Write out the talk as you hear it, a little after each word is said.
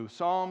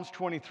Psalms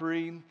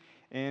 23,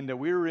 and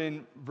we're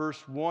in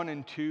verse 1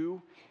 and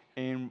 2,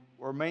 and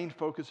our main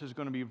focus is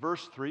going to be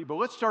verse 3. But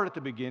let's start at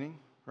the beginning,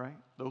 right?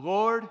 The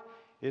Lord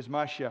is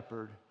my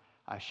shepherd,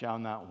 I shall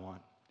not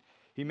want.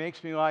 He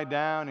makes me lie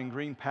down in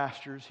green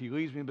pastures. He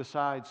leads me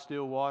beside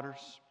still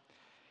waters.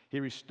 He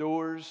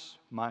restores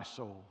my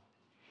soul.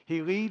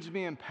 He leads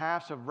me in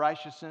paths of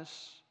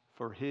righteousness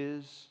for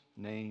His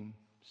name's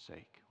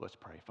sake. Let's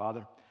pray.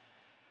 Father,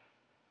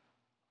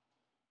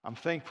 I'm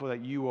thankful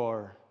that You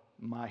are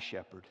my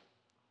shepherd.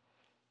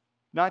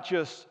 Not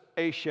just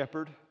a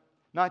shepherd,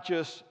 not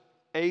just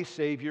a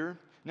Savior,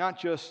 not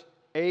just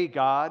a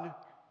God,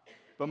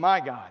 but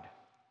my God.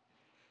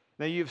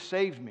 That You've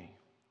saved me,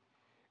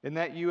 and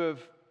that You have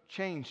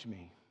changed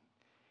me,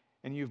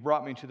 and You've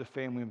brought me to the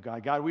family of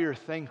God. God, we are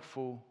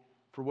thankful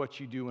for what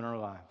You do in our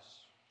lives.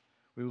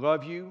 We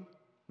love You,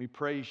 we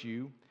praise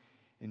You.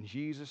 In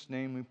Jesus'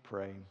 name we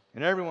pray.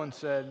 And everyone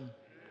said,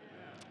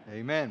 Amen.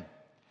 Amen.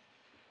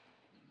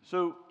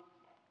 So,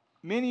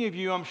 many of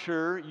you, I'm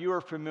sure, you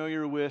are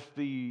familiar with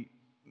the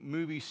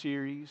movie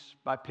series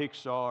by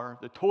Pixar,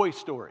 the Toy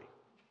Story,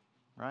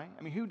 right?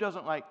 I mean, who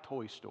doesn't like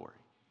Toy Story?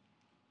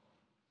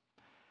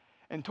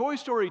 And Toy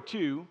Story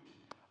 2,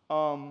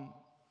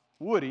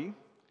 Woody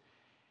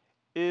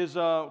is,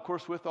 of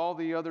course, with all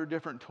the other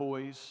different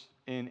toys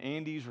in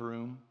Andy's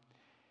room.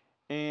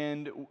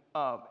 And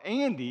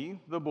Andy,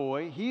 the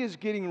boy, he is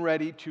getting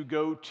ready to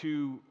go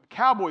to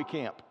cowboy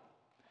camp.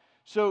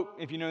 So,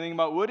 if you know anything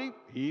about Woody,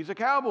 he's a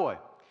cowboy.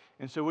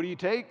 And so what do you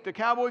take to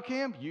cowboy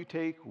camp? You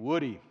take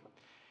Woody.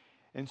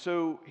 And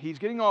so he's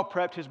getting all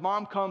prepped. His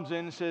mom comes in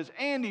and says,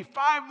 Andy,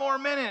 5 more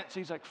minutes.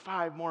 He's like,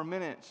 5 more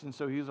minutes. And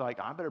so he's like,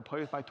 I better play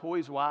with my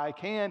toys while I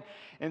can.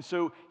 And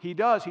so he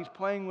does. He's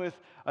playing with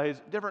his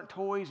different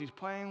toys. He's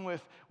playing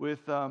with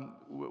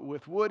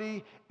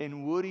Woody,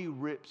 and Woody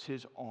rips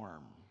his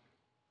arm.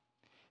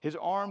 His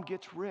arm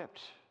gets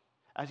ripped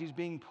as he's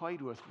being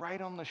played with,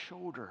 right on the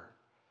shoulder.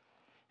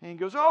 And he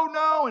goes, oh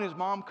no, and his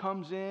mom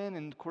comes in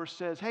and of course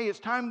says, hey, it's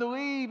time to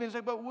leave. And he's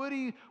like, but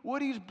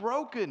Woody's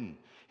broken.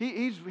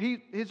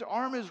 His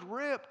arm is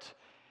ripped.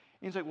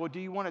 And he's like, well, do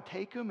you want to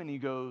take him? And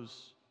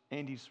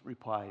Andy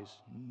replies,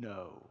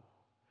 no.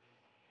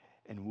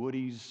 And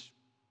Woody's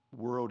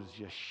world is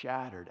just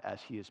shattered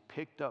as he is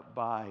picked up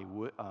by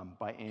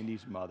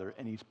Andy's mother,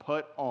 and he's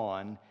put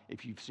on,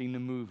 if you've seen the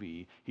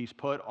movie, he's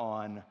put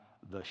on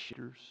the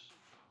shitters.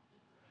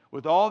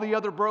 With all the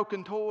other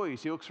broken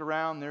toys, he looks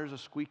around, there's a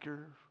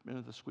squeaker,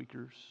 the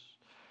squeakers.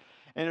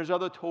 And there's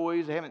other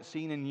toys they haven't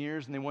seen in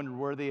years, and they wondered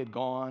where they had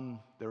gone.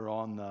 They're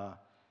on the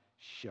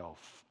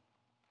shelf.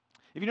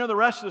 If you know the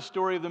rest of the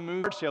story of the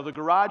the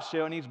garage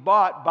sale, and he's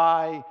bought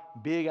by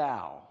Big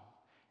Al.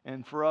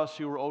 And for us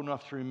who were old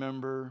enough to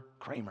remember,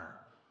 Kramer.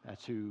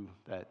 That's who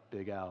that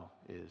Big Al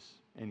is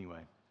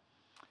anyway.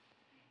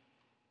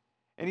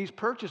 And he's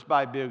purchased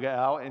by Big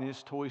Al in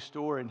his toy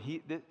store, and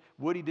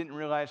Woody didn't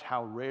realize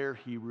how rare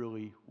he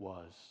really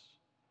was.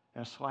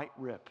 And a slight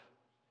rip.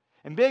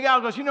 And Big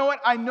Al goes, you know what?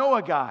 I know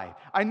a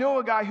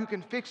guy who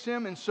can fix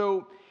him. And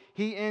so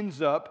he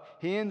ends up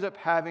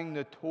having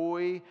the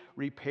toy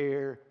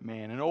repair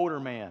man, an older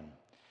man,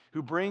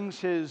 who brings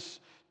his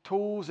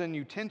tools and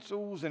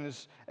utensils and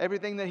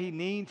everything that he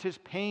needs, his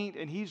paint,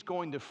 and he's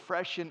going to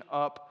freshen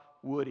up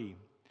Woody.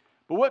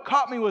 But what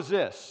caught me was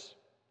this.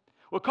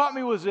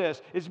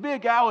 Is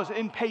Big Al is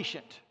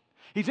impatient.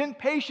 He's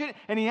impatient,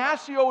 and he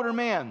asks the older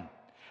man,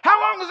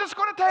 how long is this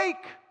going to take?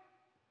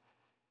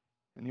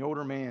 And the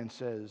older man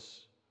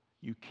says,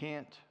 you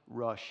can't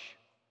rush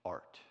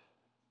art.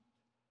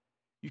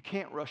 You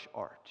can't rush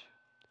art.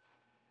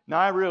 Now,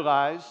 I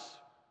realize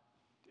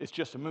it's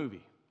just a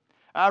movie.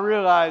 I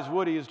realize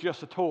Woody is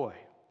just a toy.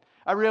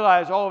 I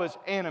realize all of it's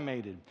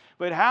animated.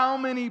 But how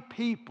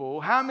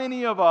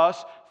many of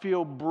us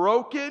feel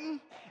broken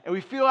and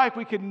we feel like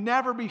we could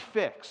never be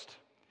fixed?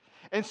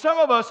 And some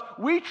of us,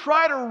 we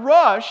try to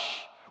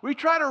rush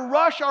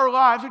our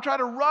lives. We try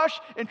to rush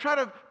and try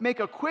to make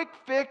a quick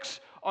fix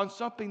on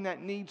something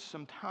that needs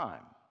some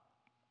time.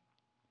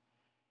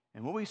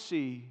 And what we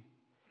see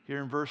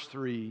here in verse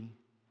 3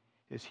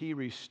 is He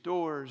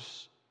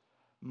restores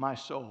my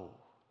soul.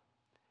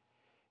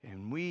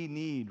 And we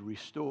need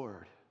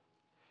restored.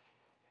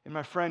 And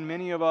my friend,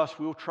 many of us,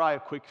 we'll try a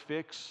quick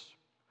fix.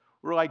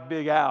 We're like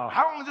Big Al.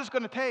 How long is this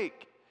going to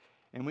take?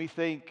 And we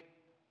think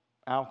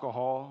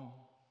alcohol.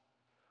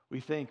 We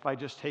think if I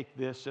just take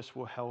this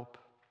will help.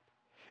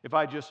 If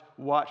I just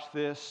watch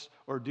this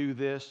or do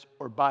this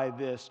or buy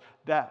this,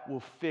 that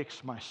will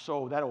fix my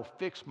soul. That will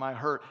fix my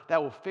hurt.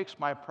 That will fix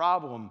my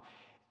problem.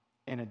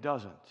 And it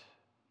doesn't.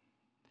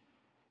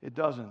 It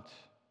doesn't.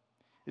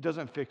 It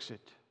doesn't fix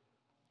it.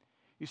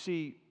 You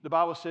see, the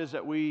Bible says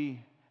that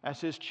we,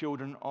 as His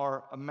children,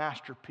 are a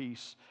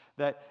masterpiece,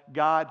 that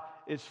God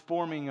is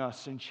forming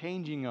us and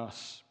changing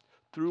us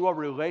through a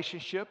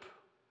relationship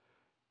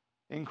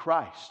in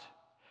Christ.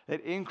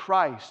 That in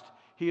Christ,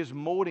 He is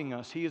molding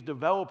us. He is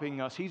developing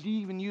us. He's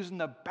even using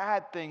the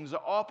bad things, the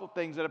awful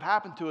things that have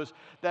happened to us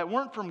that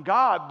weren't from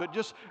God, but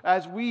just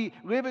as we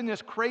live in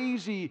this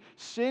crazy,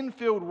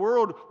 sin-filled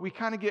world, we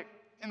kind of get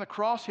in the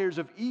crosshairs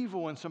of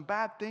evil and some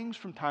bad things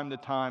from time to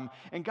time.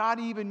 And God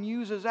even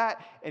uses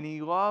that. And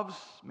He loves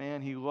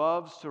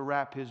to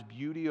wrap His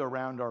beauty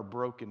around our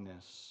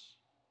brokenness.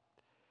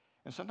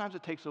 And sometimes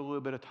it takes a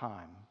little bit of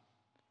time.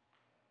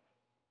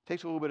 It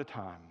takes a little bit of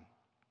time.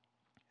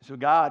 So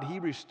God, He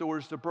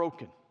restores the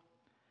broken.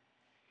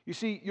 You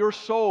see, your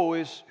soul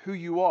is who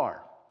you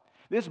are.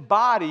 This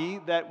body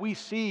that we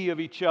see of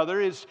each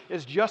other is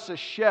just a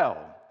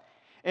shell.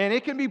 And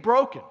it can be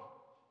broken.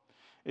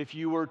 If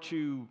you were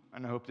to,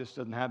 and I hope this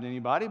doesn't happen to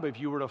anybody, but if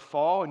you were to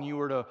fall and you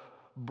were to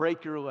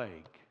break your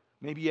leg,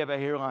 maybe you have a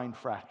hairline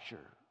fracture.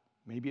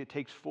 Maybe it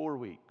takes 4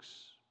 weeks,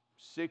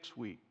 6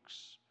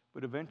 weeks,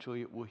 but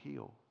eventually it will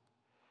heal.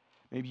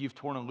 Maybe you've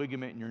torn a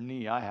ligament in your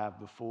knee. I have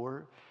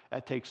before.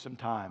 That takes some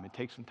time. It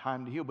takes some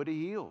time to heal, but it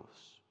heals.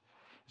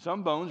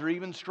 Some bones are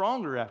even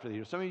stronger after they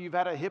heal. Some of you have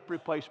had a hip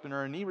replacement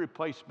or a knee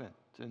replacement,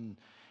 and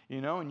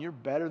you're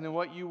better than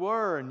what you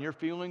were, and you're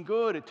feeling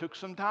good. It took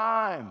some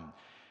time.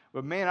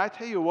 But man, I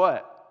tell you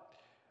what,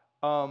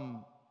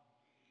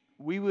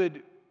 we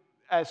would,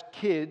 as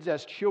kids,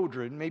 as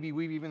children, maybe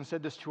we've even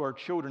said this to our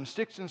children,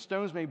 sticks and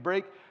stones may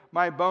break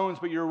my bones,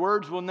 but your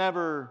words will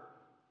never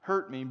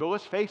hurt me. But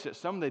let's face it,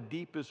 some of the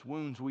deepest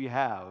wounds we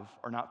have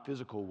are not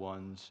physical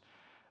ones.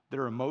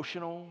 They're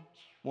emotional,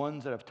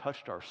 ones that have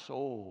touched our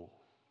soul.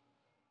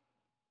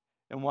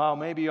 And while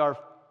maybe our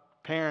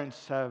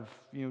parents have,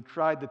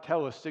 tried to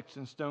tell us sticks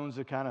and stones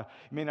that kind of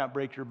may not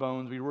break your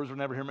bones, but your words will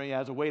never hurt me,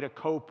 as a way to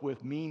cope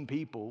with mean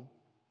people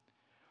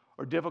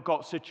or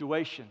difficult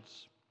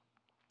situations.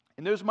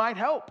 And those might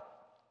help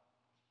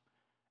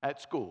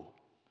at school.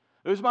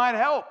 Those might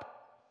help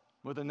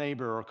with a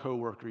neighbor or a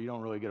coworker you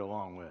don't really get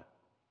along with.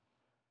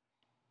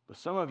 But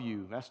some of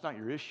you, that's not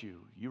your issue.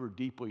 You were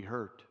deeply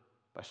hurt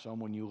by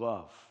someone you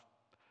love,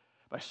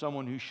 by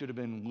someone who should have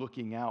been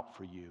looking out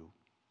for you.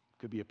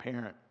 Could be a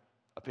parent,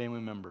 a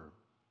family member,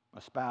 a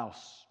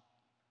spouse,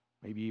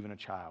 maybe even a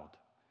child.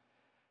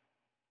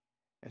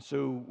 And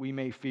so we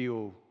may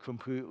feel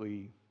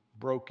completely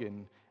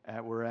broken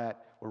at where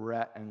we're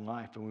at in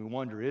life, and we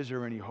wonder, is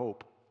there any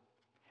hope?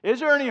 Is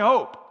there any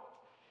hope?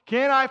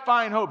 Can I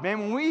find hope?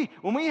 Man,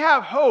 when we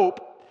have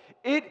hope,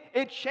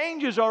 it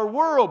changes our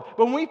world.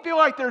 But when we feel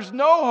like there's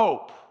no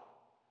hope,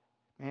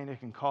 man, it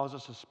can cause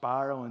us to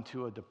spiral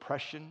into a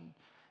depression,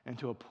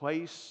 into a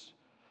place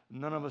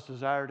none of us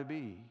desire to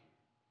be.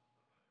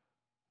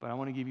 But I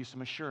want to give you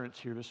some assurance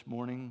here this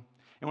morning.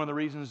 And one of the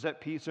reasons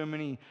that so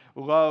many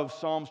love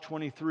Psalms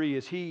 23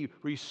 is He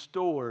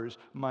restores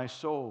my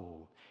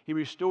soul. He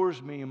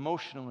restores me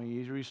emotionally.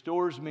 He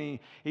restores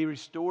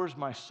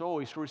my soul.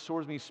 He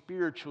restores me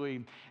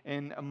spiritually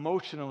and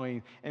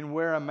emotionally and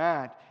where I'm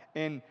at.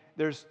 And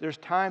there's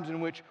times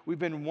in which we've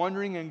been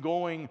wandering and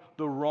going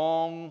the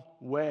wrong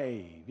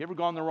way. You ever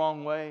gone the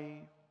wrong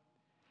way?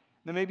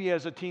 Then maybe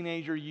as a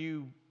teenager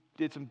you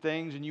did some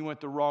things and you went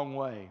the wrong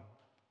way.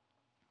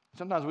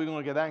 Sometimes we can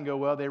look at that and go,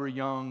 well, they were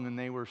young and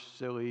they were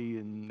silly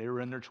and they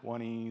were in their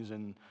 20s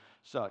and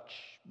such.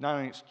 Not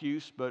an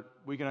excuse, but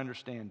we can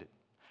understand it.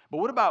 But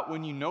what about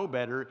when you know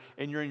better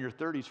and you're in your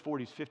 30s,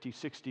 40s, 50s,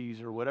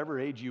 60s, or whatever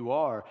age you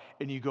are,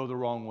 and you go the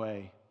wrong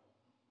way?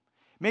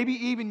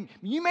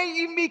 You may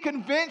even be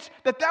convinced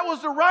that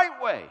was the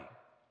right way.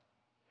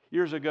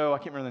 Years ago, I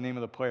can't remember the name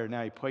of the player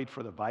now. He played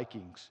for the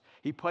Vikings.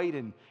 He played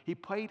in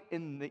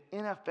the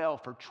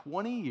NFL for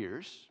 20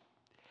 years.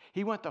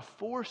 He went to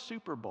 4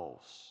 Super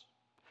Bowls.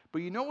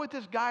 But you know what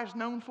this guy's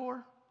known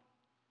for?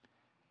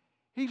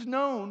 He's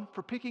known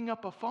for picking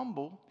up a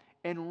fumble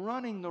and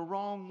running the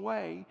wrong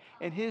way,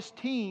 and his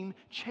team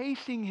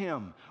chasing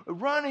him,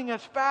 running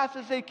as fast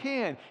as they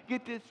can.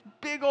 Get this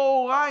big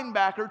old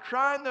linebacker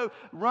trying to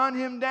run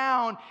him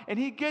down, and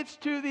he gets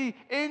to the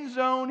end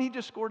zone. He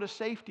just scored a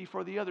safety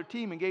for the other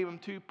team and gave him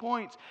 2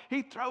 points.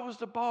 He throws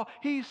the ball.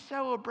 He's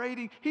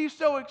celebrating. He's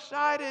so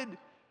excited.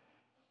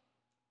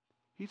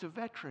 He's a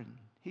veteran.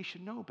 He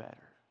should know better.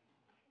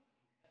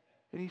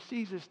 And he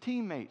sees his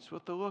teammates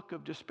with the look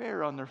of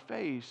despair on their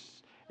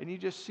face, and you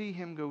just see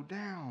him go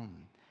down.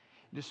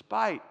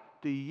 Despite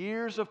the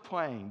years of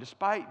playing,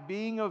 despite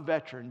being a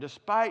veteran,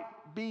 despite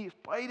being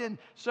played in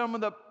some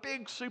of the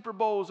big Super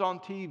Bowls on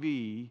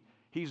TV,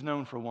 he's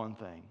known for one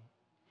thing.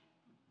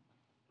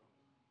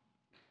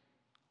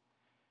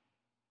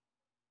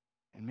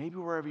 And maybe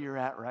wherever you're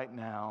at right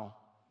now,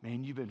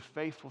 man, you've been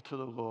faithful to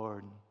the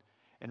Lord,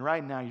 and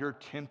right now you're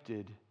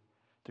tempted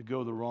to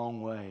go the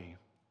wrong way.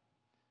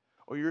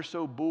 Or you're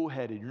so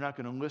bullheaded, you're not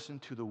going to listen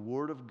to the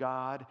Word of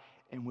God,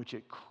 in which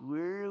it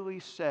clearly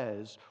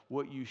says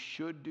what you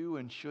should do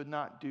and should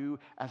not do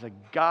as a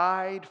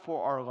guide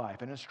for our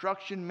life, an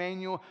instruction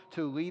manual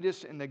to lead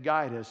us and to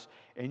guide us,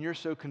 and you're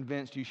so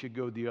convinced you should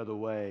go the other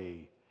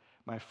way.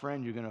 My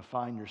friend, you're going to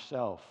find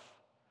yourself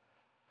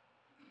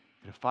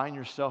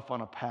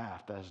on a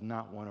path that is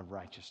not one of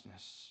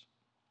righteousness.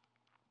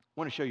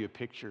 I want to show you a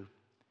picture.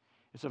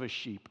 It's of a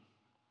sheep.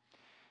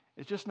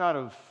 It's just not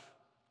of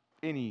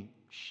any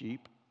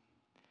sheep.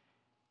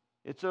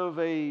 It's of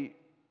a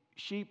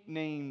sheep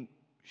named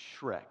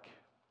Shrek.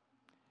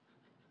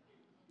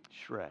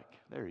 Shrek,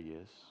 there he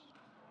is.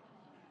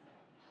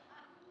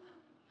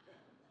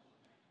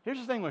 Here's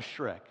the thing with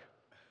Shrek.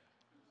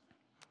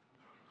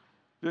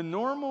 The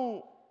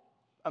normal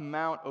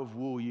amount of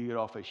wool you get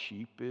off a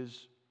sheep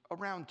is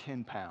around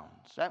 10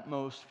 pounds, at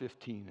most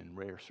 15 in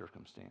rare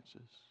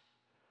circumstances.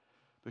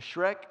 But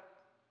Shrek,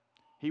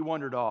 he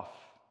wandered off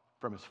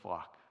from his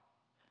flock.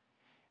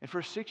 And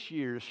for 6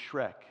 years,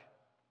 Shrek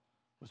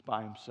was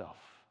by himself.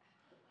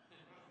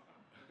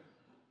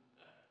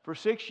 For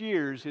 6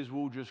 years, his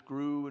wool just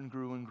grew and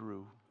grew and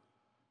grew.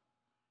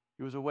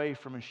 He was away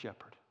from his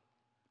shepherd.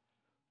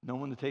 No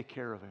one to take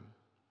care of him.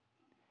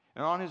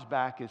 And on his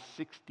back is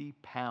 60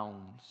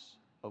 pounds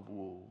of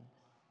wool.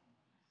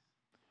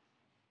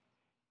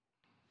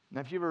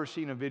 Now, if you've ever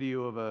seen a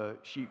video of a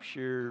sheep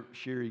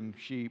shearing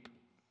sheep,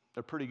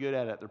 they're pretty good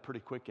at it. They're pretty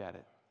quick at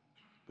it.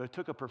 But it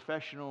took a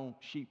professional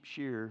sheep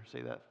shearer,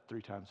 say that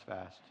 3 times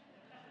fast,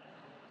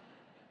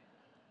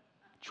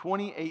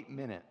 28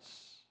 minutes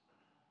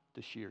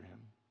to shear him.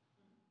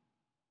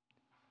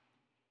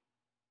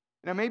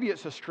 Now, maybe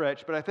it's a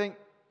stretch, but I think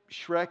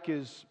Shrek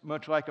is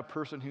much like a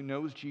person who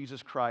knows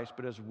Jesus Christ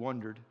but has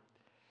wandered.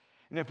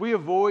 And if we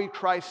avoid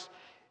Christ's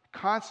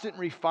constant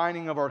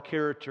refining of our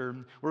character,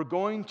 we're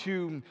going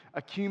to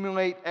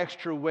accumulate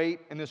extra weight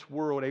in this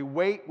world, a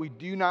weight we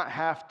do not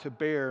have to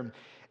bear.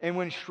 And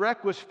when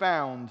Shrek was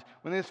found,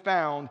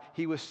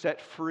 he was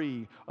set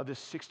free of the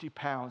 60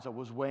 pounds that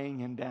was weighing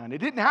him down. It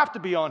didn't have to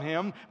be on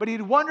him, but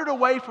he'd wandered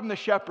away from the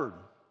shepherd.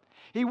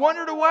 He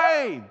wandered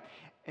away.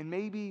 And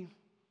maybe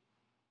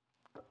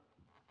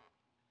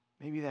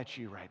that's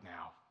you right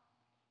now.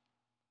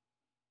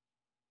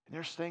 And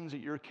there's things that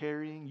you're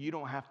carrying you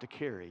don't have to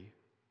carry.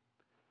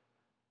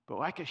 But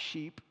like a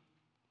sheep,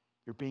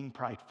 you're being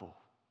prideful.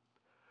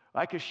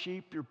 Like a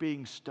sheep, you're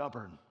being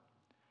stubborn.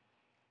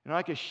 And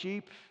like a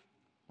sheep,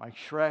 like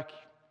Shrek,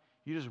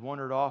 you just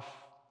wandered off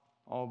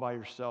all by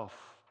yourself.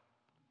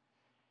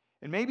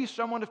 And maybe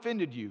someone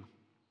offended you.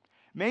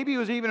 Maybe it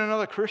was even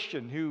another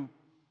Christian who,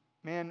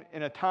 man,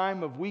 in a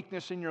time of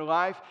weakness in your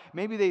life,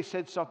 maybe they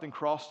said something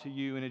cross to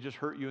you and it just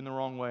hurt you in the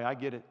wrong way. I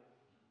get it.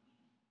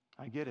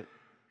 I get it.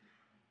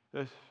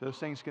 Those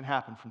things can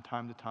happen from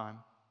time to time.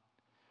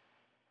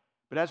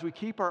 But as we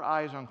keep our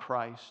eyes on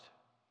Christ,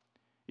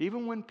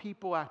 even when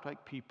people act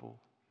like people,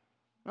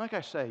 like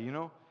I say,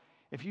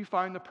 if you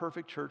find the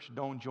perfect church,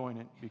 don't join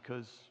it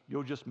because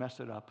you'll just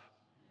mess it up,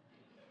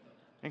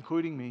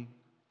 including me.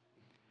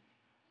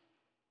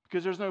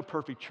 Because there's no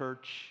perfect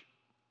church.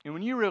 And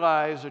when you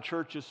realize a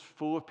church is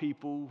full of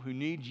people who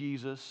need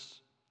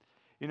Jesus,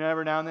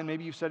 every now and then,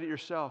 maybe you've said it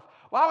yourself,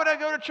 why would I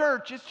go to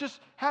church? It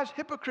just has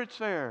hypocrites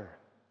there.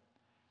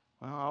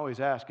 Well, I always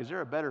ask, is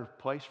there a better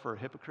place for a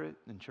hypocrite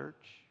than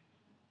church?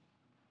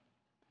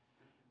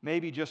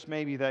 Maybe, just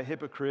maybe, that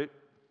hypocrite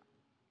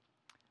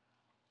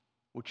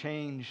will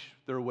change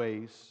their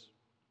ways.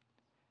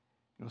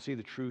 You'll see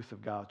the truth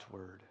of God's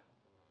word.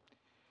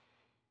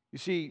 You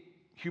see,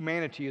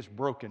 humanity is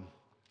broken.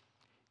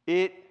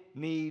 It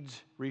needs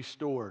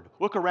restored.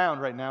 Look around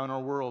right now in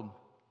our world.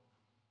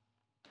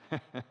 I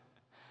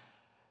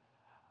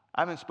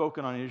haven't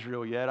spoken on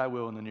Israel yet. I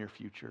will in the near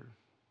future.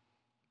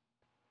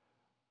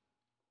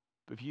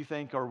 But if you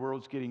think our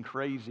world's getting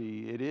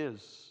crazy, it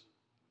is.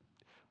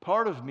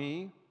 Part of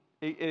me,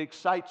 it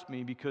excites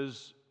me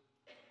because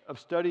of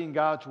studying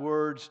God's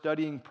word,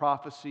 studying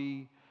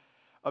prophecy,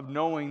 of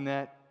knowing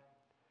that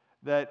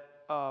the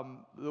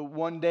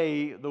one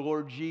day the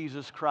Lord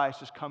Jesus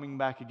Christ is coming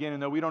back again.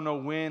 And though we don't know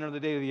when or the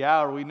day or the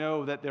hour, we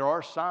know that there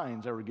are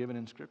signs that were given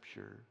in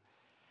Scripture.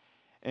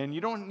 And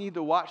you don't need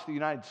to watch the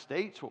United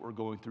States, what we're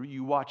going through.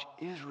 You watch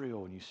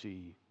Israel and you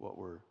see what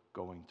we're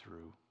going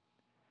through.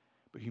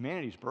 But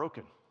humanity's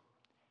broken.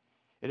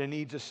 And it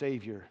needs a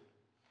Savior.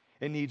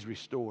 It needs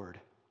restored.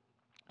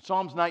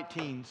 Psalms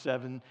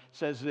 19:7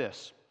 says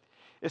this.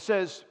 It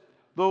says,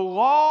 the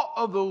law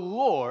of the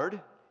Lord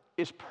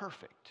is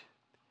perfect.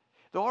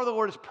 The law of the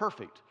Lord is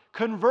perfect,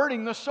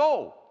 converting the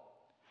soul.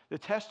 The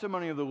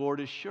testimony of the Lord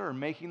is sure,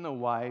 making the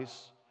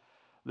wise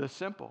the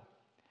simple.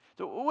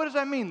 So what does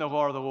that mean, the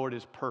law of the Lord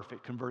is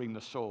perfect, converting the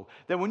soul?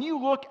 That when you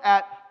look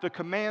at the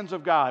commands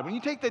of God, when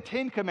you take the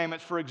 10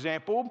 Commandments, for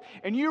example,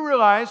 and you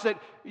realize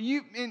that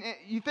you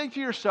think to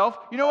yourself,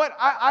 you know what,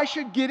 I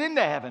should get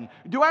into heaven.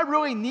 Do I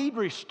really need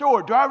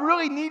restored? Do I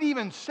really need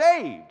even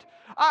saved?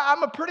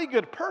 I'm a pretty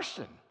good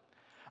person.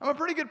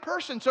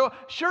 So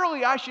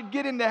surely I should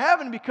get into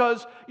heaven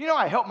because,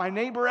 I help my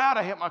neighbor out.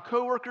 I help my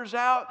coworkers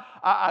out.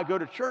 I go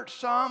to church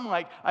some.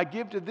 I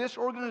give to this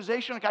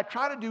organization. I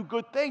try to do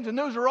good things, and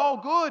those are all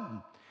good.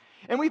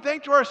 And we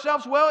think to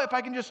ourselves, well, if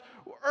I can just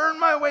earn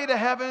my way to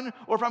heaven,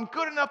 or if I'm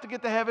good enough to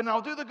get to heaven, I'll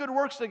do the good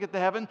works to get to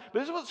heaven. But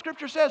this is what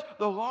Scripture says.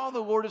 The law of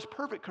the Lord is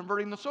perfect,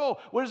 converting the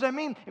soul. What does that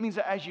mean? It means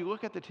that as you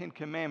look at the 10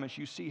 Commandments,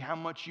 you see how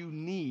much you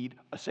need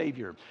a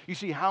Savior. You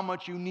see how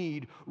much you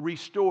need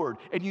restored,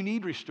 and you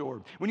need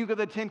restored. When you look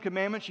at the 10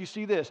 Commandments, you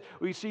see this.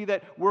 We see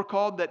that we're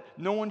called that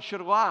no one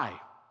should lie.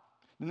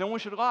 No one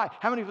should lie.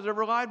 How many of us have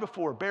ever lied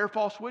before? Bear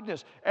false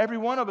witness. Every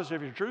one of us,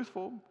 if you're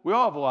truthful, we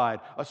all have lied.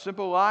 A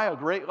simple lie, a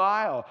great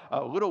lie,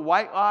 a little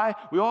white lie,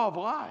 we all have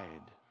lied.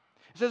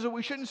 It says that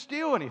we shouldn't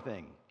steal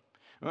anything.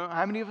 Well,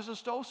 how many of us have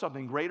stole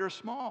something, great or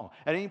small,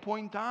 at any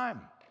point in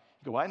time?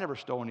 You go, well, I never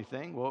stole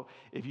anything. Well,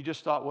 if you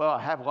just thought, well,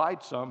 I have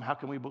lied some, how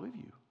can we believe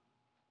you?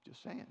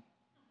 Just saying.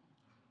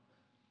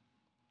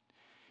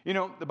 You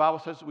know, the Bible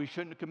says that we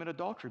shouldn't commit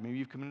adultery. Maybe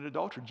you've committed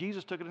adultery.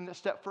 Jesus took it a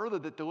step further,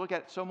 that to look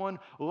at someone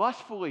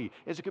lustfully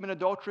is to commit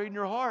adultery in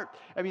your heart.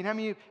 I mean, how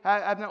many of you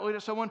have not looked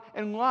at someone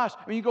in lust?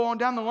 I mean, you go on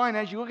down the line,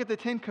 as you look at the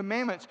 10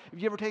 Commandments, have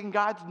you ever taken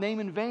God's name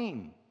in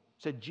vain?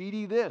 Said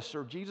GD this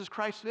or Jesus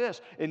Christ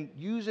this, and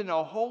using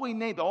a holy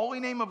name, the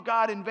holy name of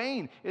God in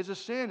vain is a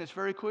sin. It's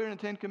very clear in the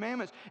 10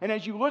 Commandments. And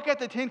as you look at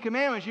the 10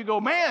 Commandments, you go,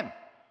 man,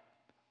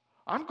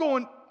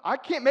 I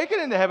can't make it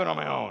into heaven on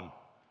my own.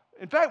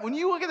 In fact, when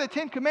you look at the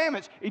 10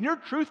 Commandments and you're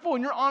truthful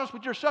and you're honest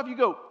with yourself, you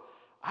go,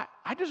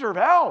 I deserve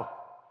hell.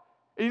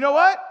 And you know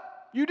what?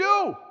 You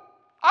do.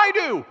 I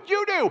do.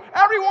 You do.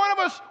 Every one of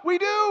us, we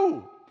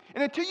do.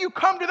 And until you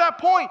come to that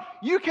point,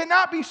 you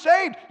cannot be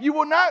saved. You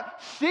will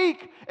not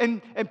seek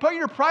and put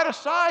your pride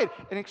aside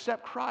and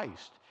accept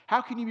Christ.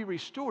 How can you be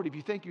restored if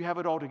you think you have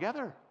it all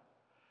together?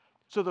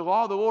 So the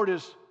law of the Lord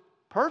is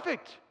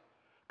perfect,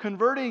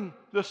 converting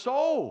the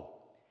soul.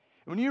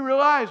 And when you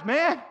realize,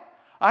 man,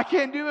 I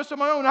can't do this on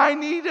my own. I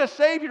need a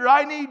Savior.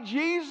 I need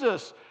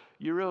Jesus.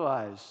 You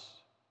realize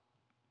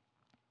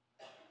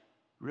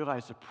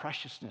the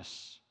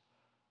preciousness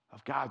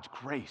of God's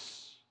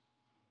grace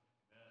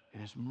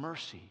and His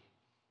mercy.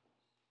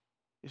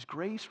 Is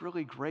grace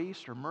really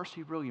grace or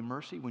mercy really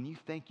mercy when you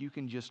think you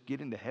can just get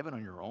into heaven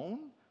on your own?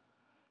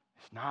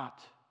 It's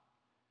not.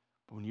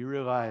 But when you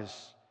realize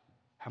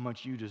how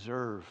much you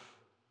deserve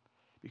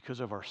because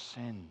of our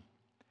sin,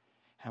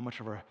 how much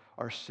of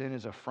our sin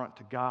is affront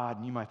to God,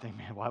 and you might think,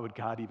 man, why would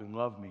God even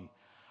love me?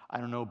 I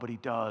don't know, but He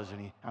does,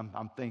 and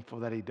I'm thankful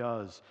that He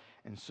does.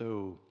 And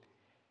so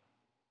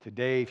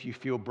today, if you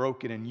feel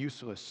broken and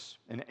useless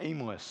and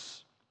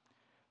aimless,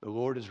 the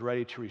Lord is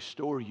ready to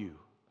restore you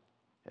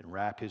and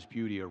wrap His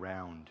beauty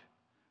around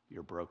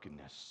your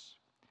brokenness.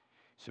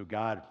 So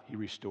God, He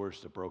restores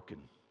the broken.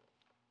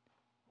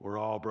 We're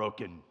all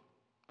broken,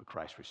 but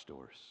Christ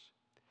restores.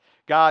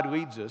 God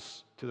leads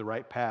us to the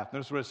right path.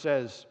 Notice what it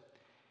says.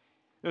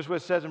 Notice what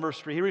it says in verse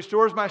 3. He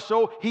restores my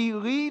soul. He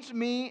leads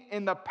me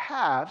in the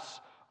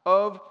paths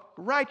of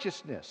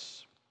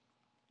righteousness.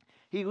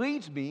 He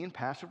leads me in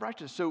paths of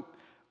righteousness. So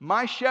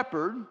my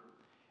shepherd,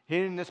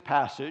 in this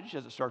passage,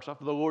 as it starts off,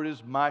 the Lord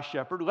is my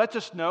shepherd, lets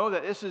us know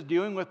that this is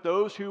dealing with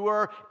those who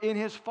are in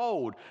His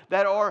fold,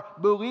 that are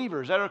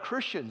believers, that are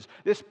Christians.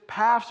 This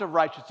paths of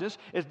righteousness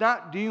is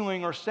not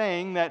dealing or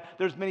saying that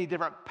there's many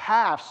different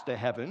paths to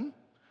heaven.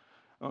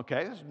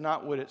 Okay, that's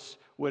not what it's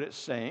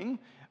saying.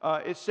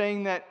 It's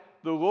saying that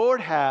the Lord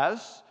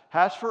has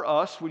for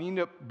us, we need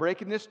to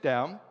breaking this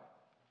down,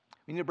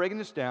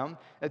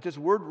 that this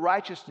word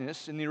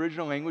righteousness in the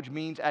original language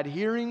means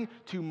adhering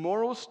to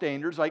moral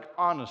standards like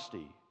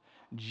honesty,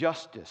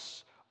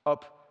 justice,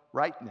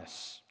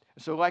 uprightness.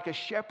 So like a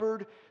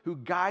shepherd who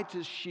guides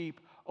his sheep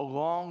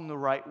along the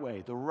right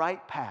way, the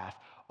right path,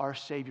 our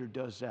Savior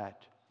does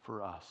that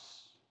for us.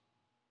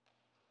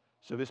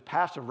 So this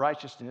path of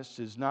righteousness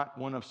is not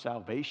one of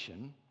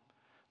salvation,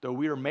 though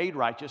we are made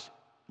righteous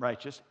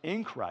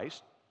in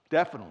Christ,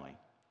 definitely.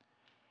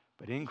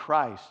 But in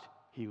Christ,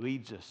 He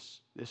leads us.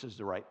 This is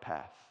the right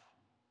path.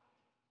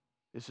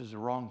 This is the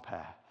wrong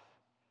path.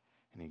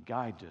 And He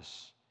guides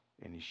us,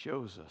 and He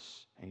shows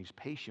us, and He's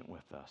patient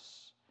with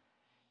us.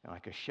 And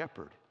like a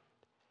shepherd,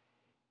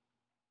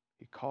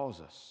 He calls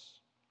us.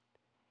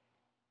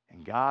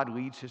 And God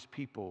leads His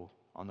people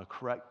on the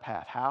correct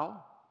path.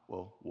 How?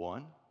 Well,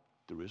 one,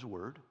 through His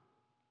Word,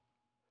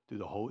 through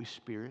the Holy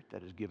Spirit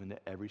that is given to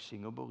every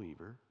single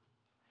believer.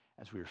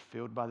 As we are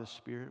filled by the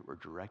Spirit, we're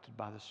directed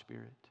by the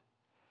Spirit.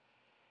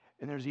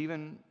 And there's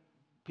even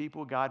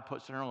people God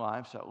puts in our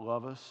lives that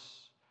love us,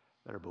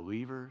 that are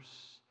believers,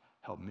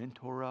 help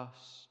mentor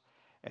us,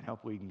 and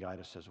help lead and guide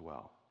us as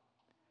well.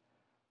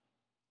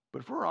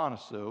 But if we're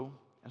honest, though,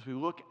 as we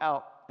look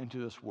out into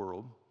this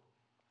world,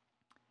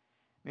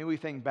 maybe we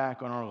think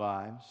back on our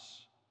lives.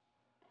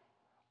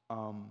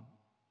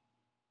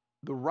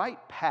 The right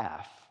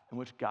path in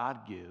which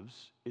God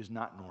gives is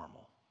not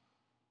normal.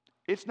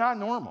 It's not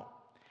normal.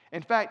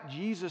 In fact,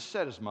 Jesus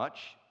said as much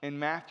in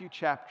Matthew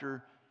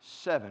chapter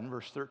 7,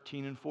 verse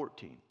 13 and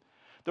 14.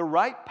 The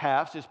right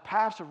paths is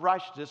paths of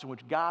righteousness in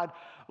which God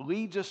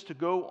leads us to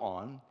go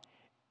on.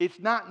 It's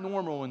not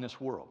normal in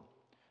this world.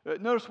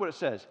 Notice what it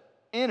says.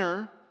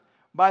 Enter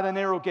by the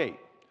narrow gate.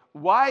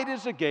 Wide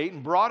is the gate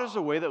and broad is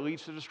the way that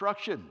leads to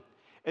destruction.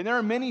 And there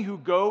are many who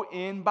go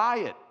in by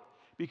it.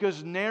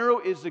 Because narrow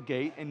is the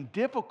gate and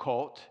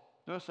difficult,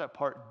 notice that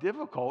part,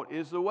 difficult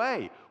is the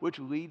way which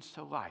leads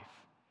to life.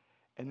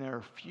 And there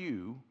are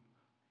few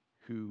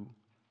who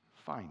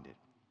find it.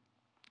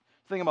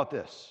 Think about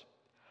this.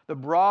 The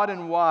broad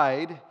and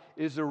wide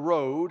is the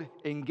road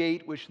and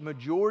gate which the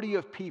majority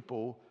of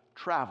people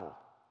travel.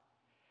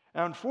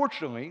 And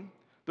unfortunately,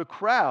 the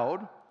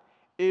crowd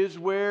is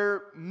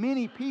where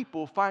many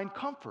people find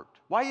comfort.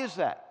 Why is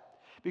that?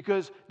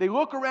 Because they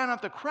look around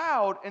at the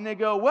crowd and they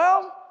go,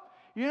 well,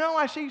 you know,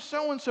 I see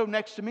so-and-so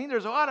next to me.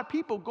 There's a lot of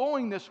people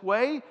going this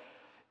way.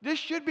 This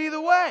should be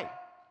the way.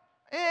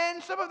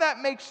 And some of that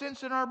makes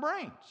sense in our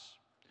brains.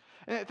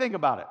 And think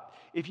about it.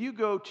 If you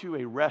go to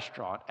a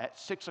restaurant at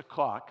 6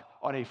 o'clock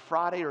on a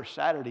Friday or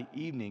Saturday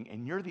evening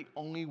and you're the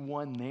only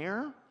one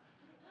there,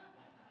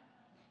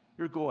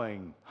 you're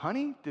going,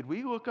 honey, did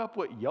we look up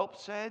what Yelp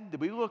said? Did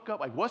we look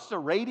up, like, what's the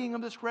rating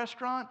of this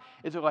restaurant?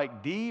 Is it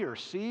like D or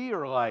C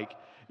or like,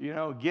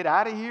 get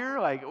out of here?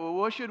 Like, well,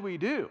 what should we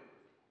do?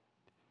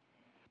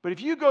 But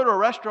if you go to a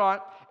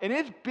restaurant and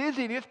it's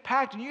busy and it's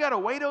packed and you got to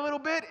wait a little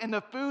bit and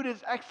the food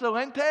is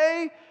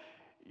excelente,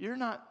 you're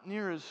not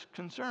near as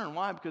concerned.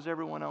 Why? Because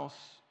everyone else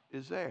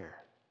is there.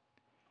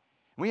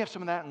 We have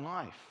some of that in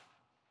life.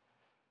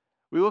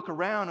 We look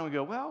around and we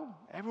go, well,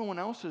 everyone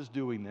else is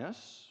doing this.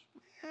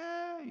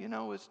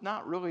 It's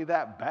not really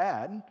that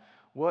bad.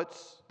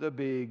 What's the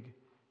big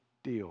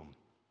deal?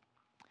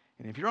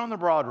 And if you're on the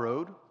broad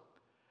road,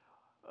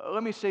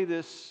 let me say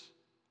this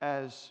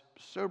as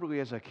soberly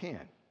as I can,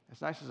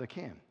 as nice as I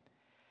can.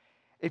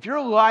 If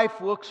your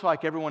life looks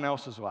like everyone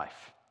else's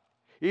life,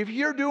 if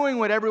you're doing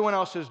what everyone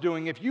else is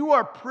doing, if you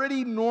are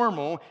pretty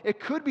normal, it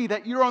could be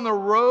that you're on the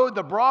road,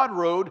 the broad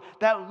road,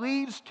 that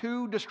leads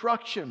to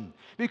destruction.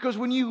 Because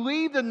when you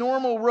leave the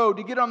normal road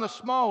to get on the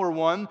smaller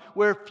one,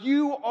 where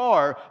few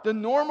are, the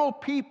normal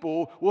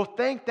people will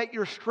think that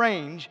you're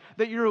strange,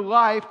 that your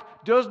life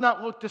does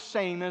not look the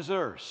same as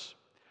theirs.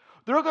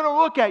 They're going to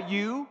look at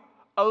you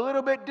a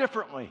little bit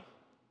differently.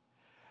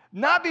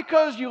 Not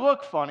because you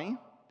look funny,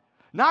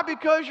 not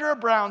because you're a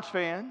Browns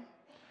fan.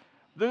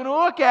 They're going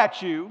to look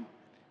at you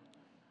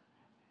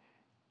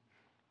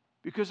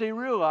because they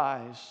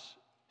realize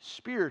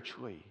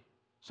spiritually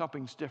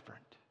something's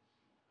different.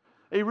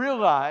 They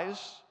realize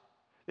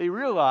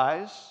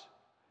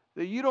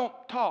that you don't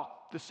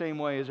talk the same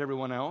way as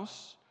everyone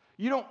else.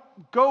 You don't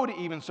go to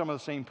even some of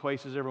the same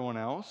places as everyone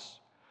else.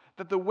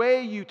 That the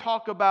way you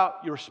talk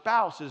about your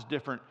spouse is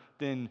different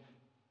than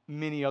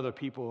many other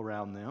people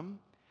around them.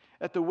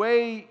 That the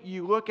way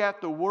you look at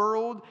the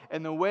world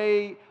and the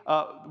way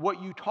what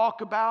you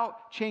talk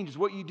about changes.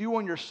 What you do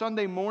on your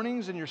Sunday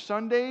mornings and your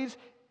Sundays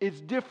is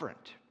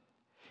different.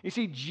 You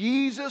see,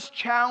 Jesus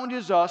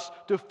challenges us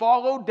to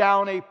follow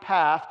down a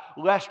path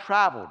less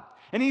traveled.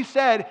 And he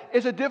said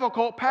it's a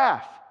difficult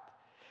path.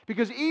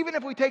 Because even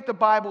if we take the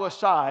Bible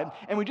aside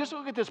and we just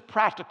look at this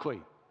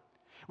practically,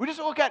 we just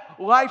look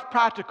at life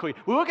practically,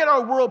 we look at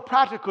our world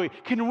practically,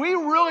 can we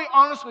really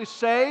honestly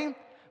say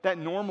that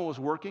normal is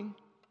working?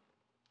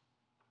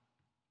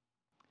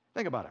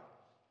 Think about it.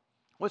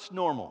 What's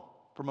normal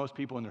for most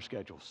people in their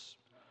schedules?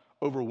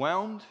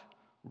 Overwhelmed,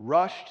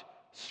 rushed,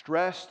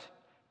 stressed,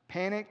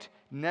 panicked,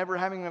 never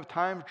having enough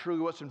time for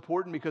truly what's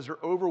important because they're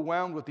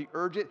overwhelmed with the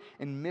urgent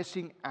and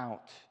missing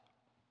out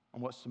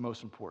on what's the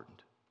most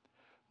important.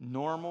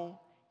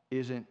 Normal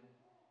isn't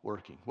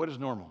working. What is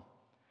normal?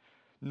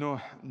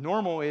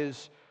 Normal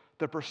is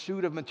the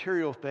pursuit of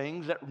material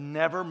things that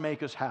never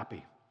make us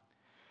happy.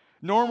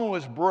 Normal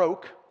is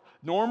broke.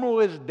 Normal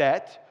is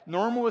debt.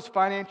 Normal is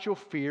financial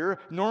fear.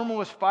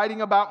 Normal is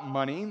fighting about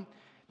money.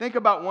 Think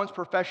about one's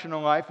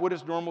professional life. What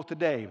is normal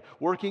today?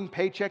 Working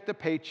paycheck to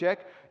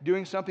paycheck,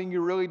 doing something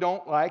you really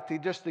don't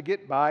like just to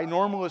get by.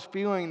 Normal is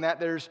feeling that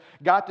there's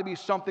got to be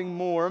something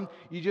more.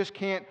 You just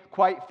can't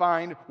quite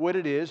find what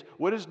it is.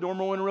 What is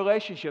normal in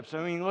relationships?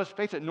 I mean, let's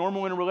face it,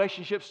 normal in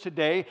relationships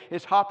today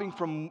is hopping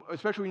from,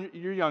 especially when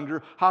you're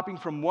younger, hopping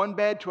from one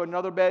bed to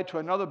another bed to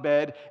another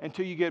bed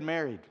until you get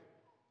married.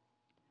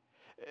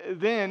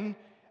 Then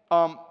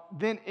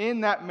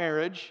in that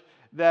marriage,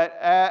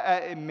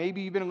 that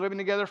maybe you've been living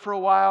together for a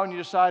while and you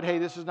decide, hey,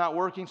 this is not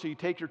working, so you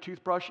take your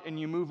toothbrush and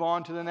you move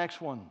on to the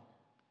next one.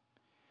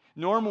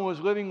 Normal is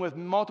living with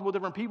multiple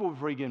different people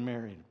before you get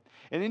married.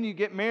 And then you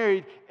get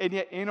married, and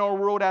yet in our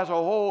world as a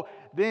whole,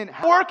 then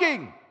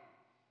working.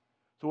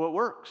 So what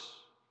works?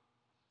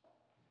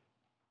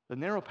 The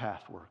narrow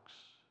path works.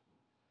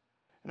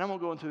 And I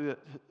won't go into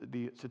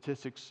the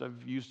statistics,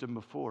 I've used them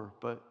before,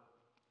 but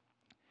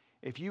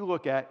if you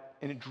look at,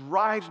 and it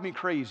drives me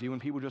crazy when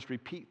people just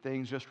repeat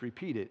things, just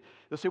repeat it.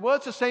 They'll say, well,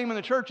 it's the same in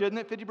the church, isn't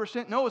it?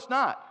 50%? No, it's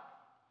not.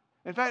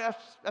 In fact,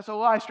 that's a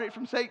lie straight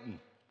from Satan.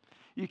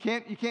 You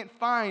can't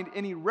find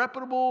any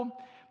reputable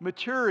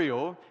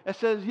material that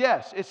says,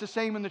 yes, it's the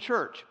same in the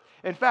church.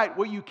 In fact,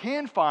 what you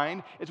can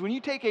find is when you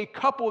take a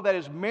couple that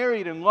is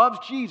married and loves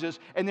Jesus,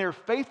 and they're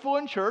faithful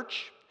in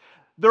church,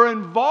 they're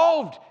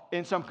involved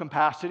in some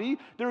capacity,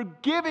 they're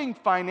giving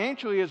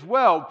financially as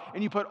well,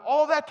 and you put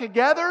all that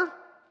together,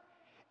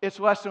 it's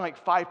less than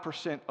like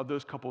 5% of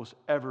those couples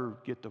ever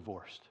get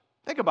divorced.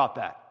 Think about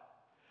that.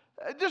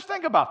 Just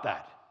think about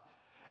that.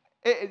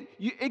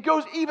 It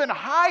goes even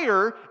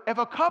higher if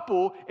a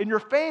couple in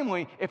your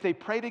family, if they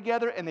pray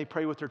together and they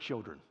pray with their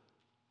children.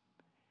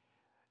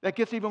 That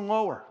gets even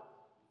lower.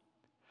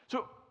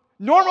 So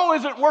normal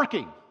isn't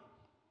working.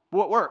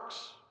 What works?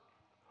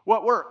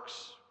 What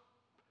works?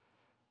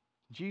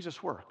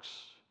 Jesus works.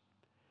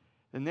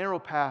 The narrow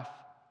path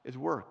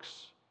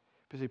works.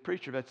 Because a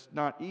preacher, that's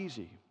not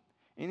easy.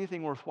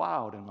 Anything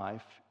worthwhile in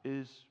life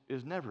is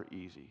never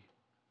easy.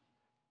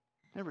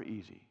 Never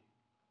easy.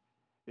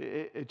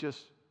 It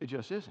just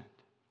isn't.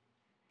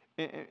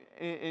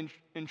 And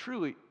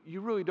truly,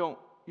 you really don't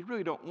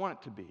want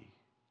it to be.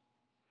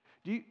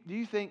 Do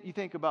you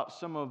think about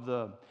some of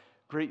the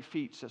great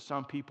feats that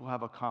some people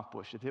have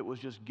accomplished? If it was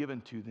just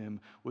given to them,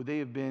 would they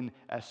have been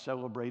as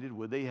celebrated?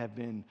 Would they have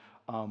been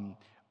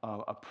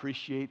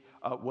appreciate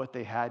what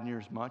they had near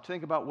as much?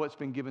 Think about what's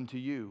been given to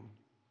you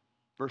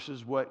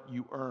versus what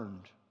you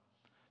earned.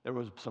 There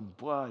was some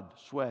blood,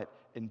 sweat,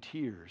 and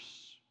tears.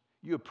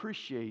 You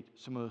appreciate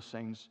some of those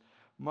things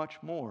much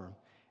more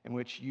in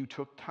which you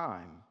took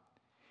time.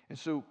 And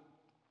so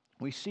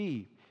we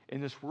see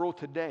in this world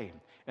today,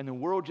 and the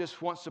world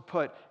just wants to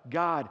put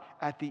God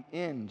at the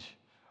end,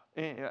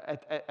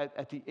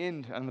 at the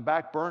end on the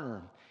back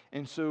burner.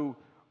 And so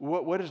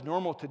what is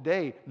normal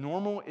today?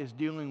 Normal is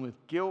dealing with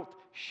guilt,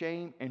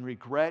 shame, and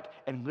regret,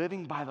 and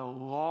living by the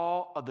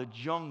law of the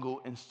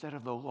jungle instead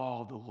of the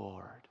law of the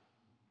Lord.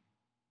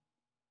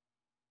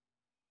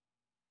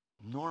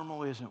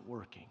 Normal isn't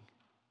working.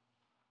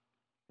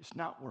 It's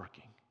not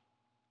working.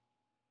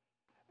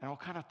 And I'll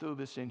kind of throw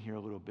this in here a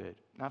little bit.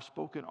 And I've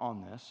spoken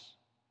on this.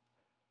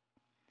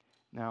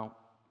 Now,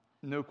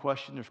 no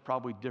question, there's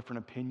probably different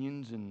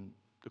opinions in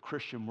the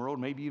Christian world,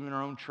 maybe even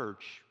our own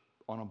church,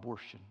 on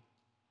abortion.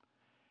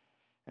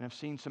 And I've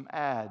seen some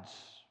ads.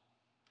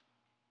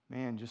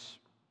 Man, just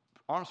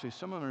honestly,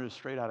 some of them are just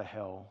straight out of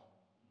hell.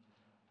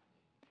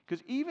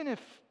 Because even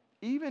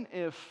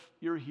if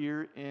you're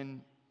here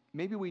and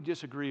maybe we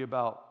disagree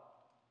about,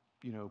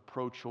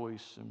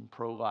 pro-choice and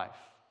pro-life,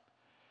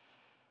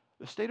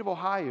 the state of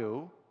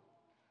Ohio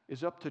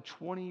is up to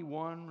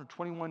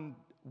 21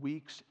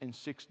 weeks and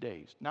 6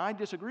 days. Now, I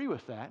disagree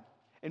with that,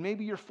 and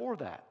maybe you're for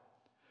that.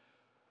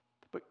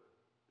 But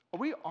are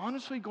we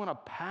honestly going to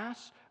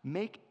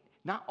make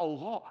not a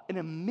law, an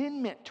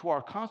amendment to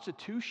our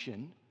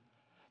Constitution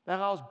that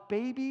allows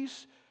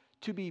babies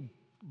to be,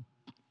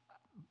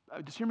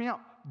 just hear me out,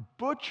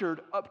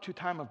 butchered up to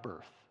time of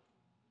birth?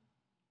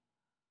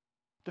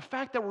 The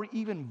fact that we're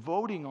even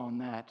voting on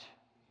that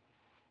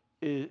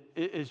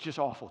is just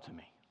awful to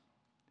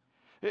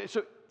me.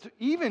 So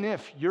even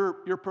if you're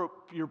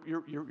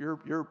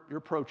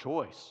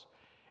pro-choice,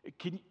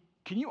 can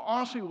you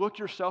honestly look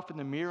yourself in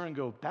the mirror and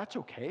go, that's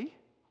okay?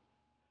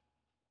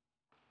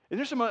 And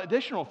there's some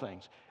additional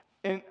things.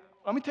 And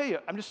let me tell you,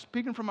 I'm just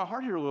speaking from my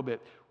heart here a little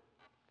bit.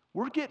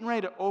 We're getting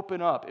ready to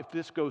open up, if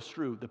this goes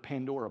through, the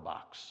Pandora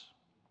box.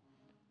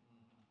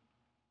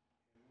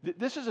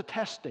 This is a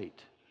test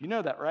state. You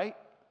know that, right?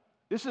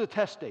 This is a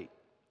test state.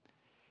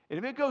 And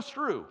if it goes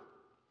through,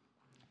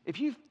 if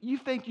you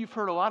think you've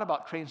heard a lot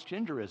about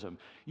transgenderism,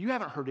 you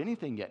haven't heard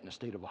anything yet in the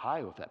state of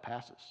Ohio if that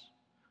passes.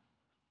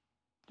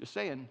 Just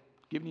saying,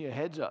 giving you a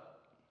heads up.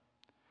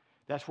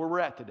 That's where we're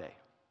at today.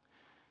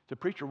 So,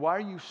 preacher, why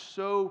are you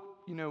so,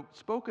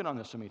 spoken on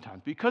this so many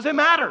times? Because it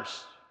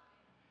matters.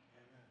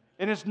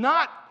 And it's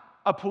not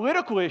a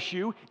political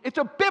issue, it's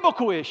a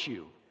biblical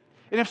issue.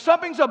 And if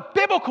something's a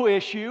biblical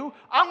issue,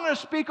 I'm going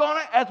to speak on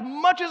it as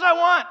much as I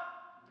want.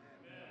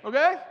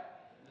 Okay?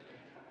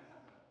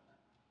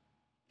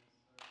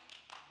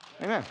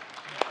 Amen.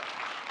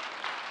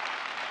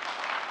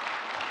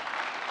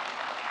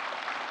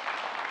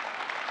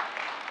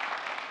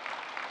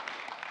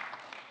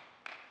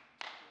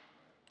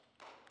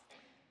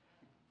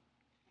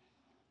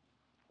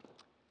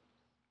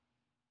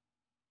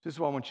 This is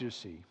what I want you to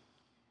see.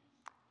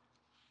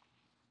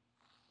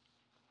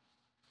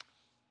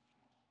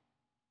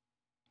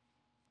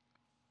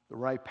 The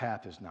right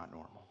path is not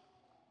normal.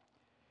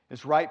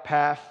 This right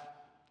path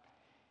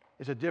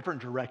is a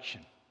different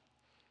direction.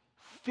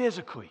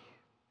 Physically,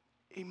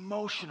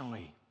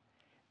 emotionally,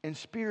 and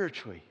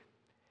spiritually.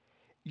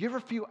 You ever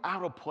feel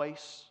out of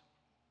place?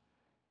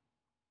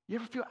 You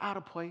ever feel out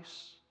of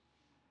place?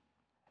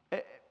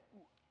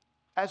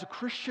 As a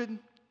Christian,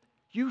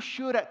 you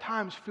should at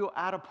times feel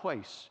out of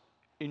place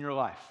in your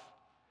life.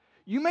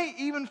 You may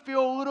even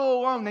feel a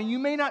little alone. Now, you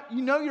may not,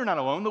 you're not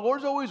alone. The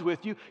Lord's always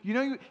with you.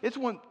 It's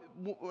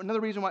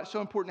another reason why it's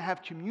so important to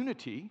have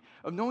community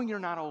of knowing you're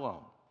not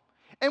alone.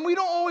 And we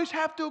don't always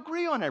have to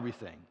agree on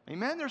everything.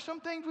 Amen? There's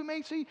some things we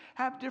may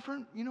have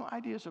different,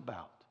 ideas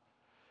about.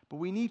 But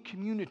we need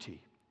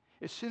community.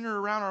 It's centered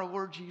around our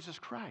Lord Jesus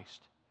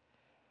Christ.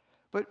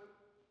 But,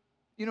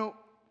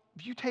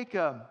 if you take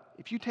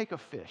a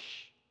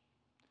fish,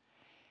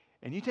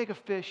 and you take a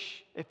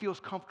fish, it feels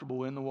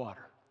comfortable in the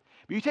water.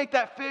 But you take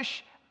that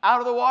fish out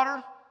of the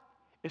water,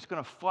 it's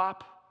going to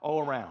flop all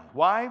around.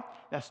 Why?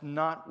 That's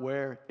not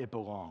where it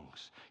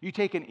belongs. You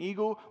take an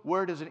eagle,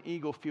 where does an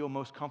eagle feel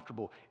most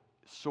comfortable?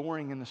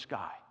 Soaring in the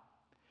sky.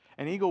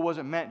 An eagle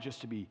wasn't meant just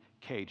to be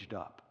caged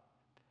up.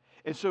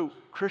 And so,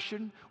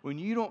 Christian, when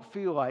you don't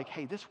feel like,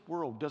 hey, this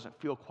world doesn't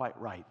feel quite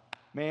right,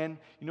 man,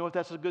 you know what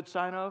that's a good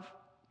sign of?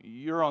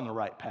 You're on the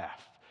right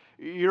path.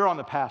 You're on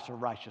the path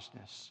of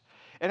righteousness.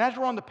 And as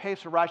we're on the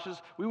path of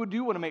righteousness, we want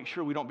to make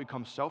sure we don't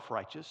become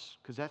self-righteous,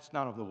 because that's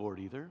not of the Lord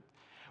either.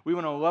 We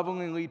want to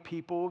lovingly lead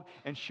people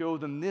and show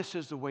them this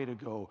is the way to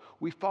go.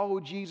 We follow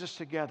Jesus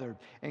together,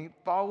 and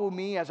follow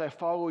me as I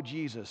follow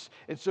Jesus.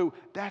 And so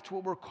that's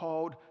what we're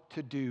called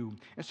to do.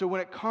 And so when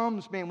it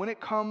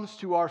comes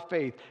to our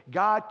faith,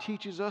 God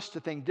teaches us to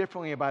think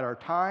differently about our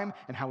time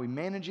and how we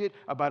manage it,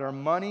 about our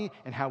money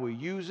and how we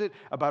use it,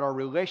 about our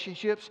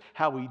relationships,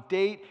 how we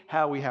date,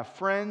 how we have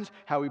friends,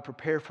 how we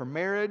prepare for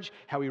marriage,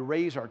 how we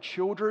raise our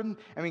children.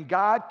 I mean,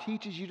 God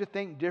teaches you to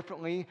think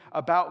differently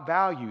about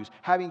values,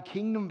 having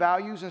kingdom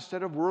values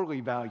instead of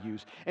worldly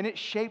values. And it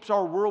shapes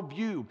our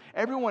worldview.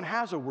 Everyone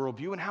has a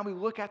worldview and how we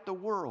look at the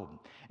world.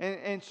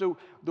 And so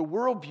the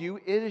worldview,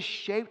 it is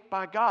shaped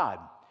by God.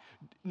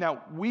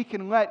 Now, we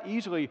can let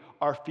easily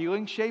our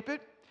feelings shape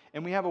it,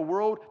 and we have a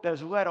world that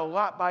is led a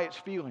lot by its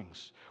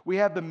feelings. We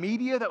have the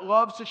media that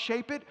loves to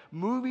shape it,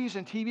 movies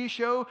and TV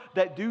shows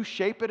that do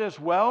shape it as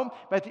well.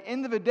 But at the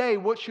end of the day,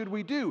 what should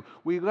we do?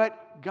 We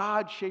let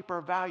God shape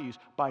our values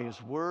by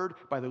His Word,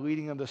 by the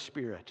leading of the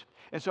Spirit.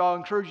 And so I'll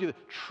encourage you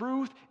that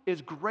truth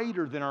is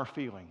greater than our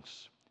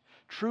feelings.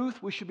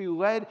 Truth, we should be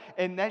led,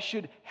 and that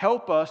should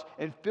help us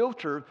and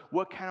filter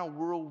what kind of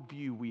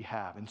worldview we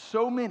have. And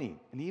so many,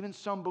 and even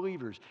some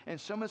believers, and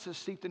some of us have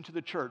seeped into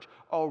the church,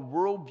 our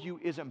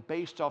worldview isn't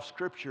based off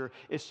Scripture.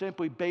 It's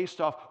simply based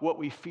off what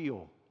we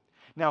feel.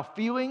 Now,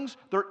 feelings,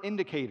 they're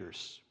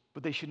indicators,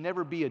 but they should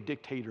never be a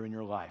dictator in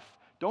your life.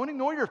 Don't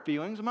ignore your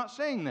feelings. I'm not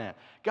saying that.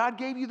 God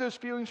gave you those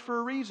feelings for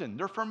a reason.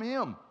 They're from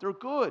Him. They're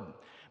good.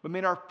 But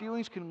man, our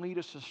feelings can lead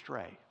us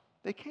astray.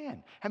 They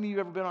can. How many of you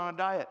have ever been on a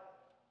diet?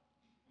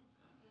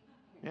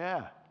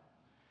 Yeah.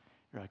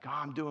 You're like, oh,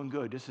 I'm doing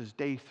good. This is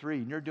day 3,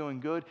 and you're doing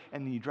good,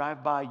 and then you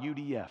drive by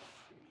UDF.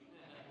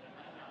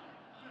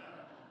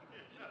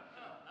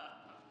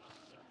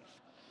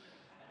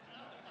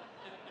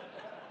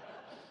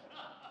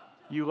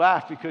 You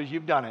laugh because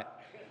you've done it.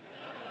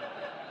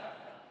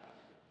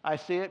 I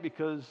say it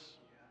because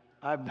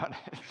I've done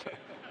it.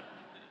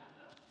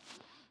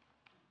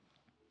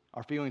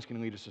 Our feelings can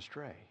lead us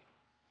astray.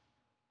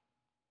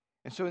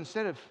 And so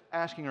instead of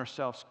asking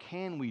ourselves,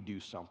 can we do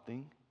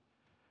something?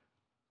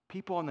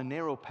 People on the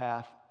narrow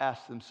path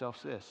ask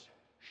themselves this: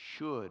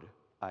 should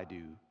I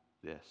do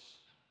this?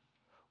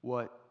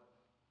 What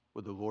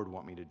would the Lord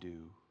want me to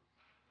do?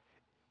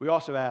 We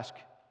also ask,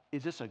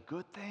 is this a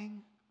good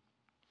thing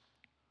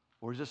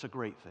or is this a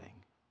great thing?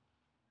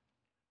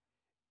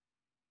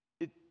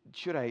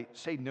 Should I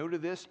say no to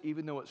this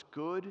even though it's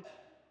good and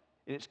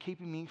it's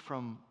keeping me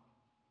from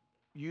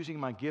using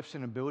my gifts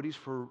and abilities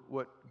for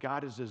what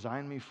God has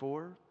designed me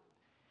for?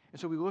 And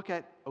so we look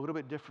at a little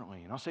bit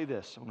differently. And I'll say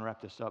this, I'm going to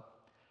wrap this up.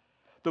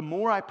 The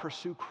more I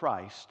pursue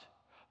Christ,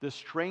 the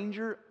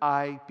stranger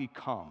I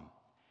become.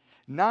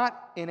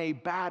 Not in a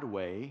bad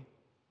way,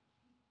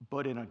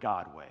 but in a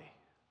God way.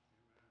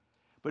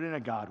 But in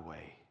a God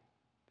way.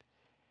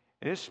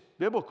 And it's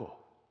biblical.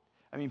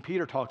 I mean,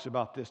 Peter talks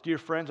about this. Dear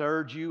friends, I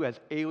urge you as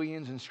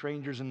aliens and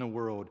strangers in the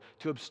world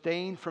to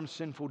abstain from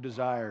sinful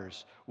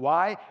desires.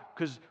 Why?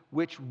 Because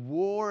which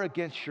war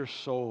against your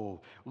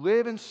soul.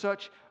 Live in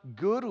such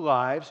good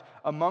lives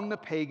among the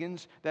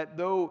pagans that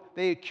though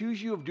they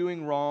accuse you of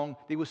doing wrong,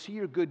 they will see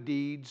your good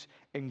deeds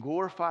and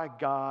glorify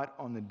God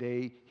on the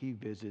day He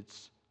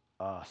visits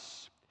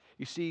us.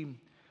 You see,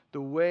 the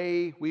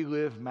way we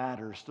live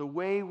matters. The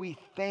way we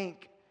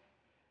think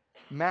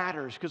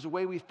matters, because the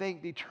way we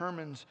think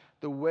determines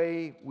the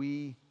way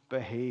we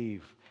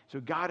behave. So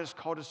God has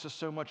called us to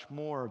so much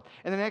more.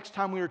 And the next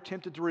time we are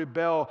tempted to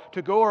rebel,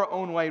 to go our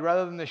own way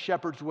rather than the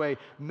shepherd's way,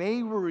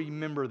 may we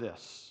remember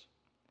this.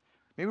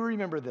 May we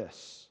remember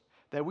this,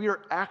 that we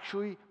are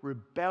actually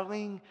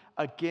rebelling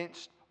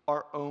against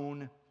our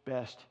own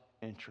best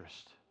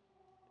interest.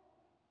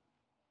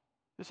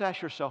 Just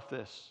ask yourself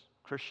this,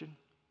 Christian.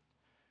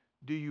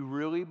 Do you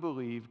really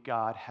believe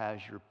God has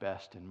your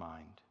best in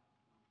mind?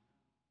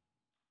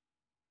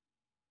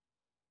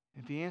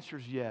 If the answer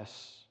is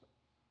yes,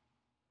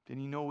 then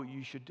you know what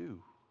you should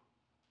do.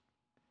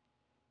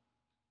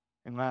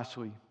 And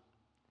lastly,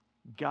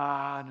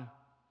 God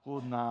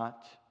will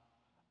not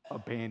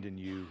abandon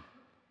you.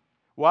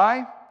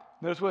 Why?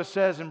 Notice what it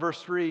says in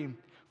verse 3.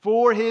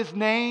 For His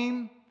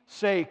name's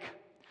sake.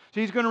 So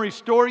He's going to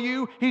restore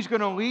you. He's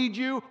going to lead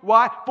you.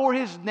 Why? For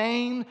His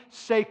name's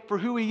sake, for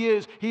who He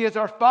is. He is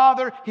our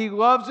Father. He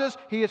loves us.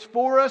 He is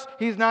for us.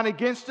 He's not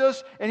against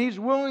us. And He's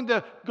willing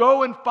to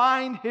go and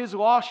find His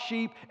lost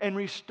sheep and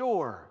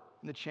restore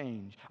the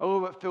change. I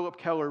love what Philip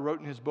Keller wrote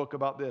in his book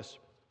about this.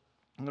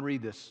 I'm going to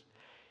read this.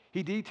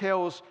 He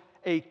details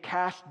a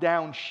cast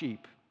down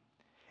sheep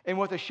and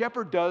what the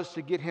shepherd does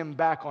to get him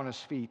back on his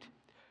feet.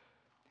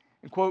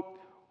 And quote,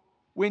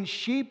 when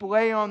sheep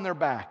lay on their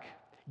back,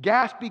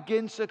 gas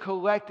begins to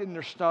collect in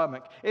their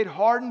stomach. It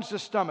hardens the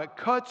stomach,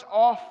 cuts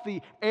off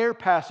the air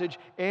passage,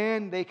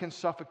 and they can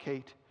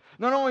suffocate.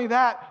 Not only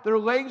that, their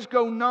legs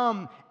go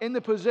numb in the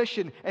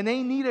position, and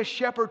they need a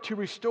shepherd to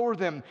restore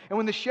them. And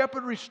when the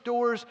shepherd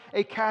restores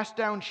a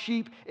cast-down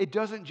sheep, it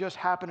doesn't just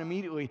happen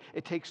immediately.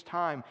 It takes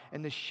time.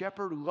 And the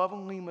shepherd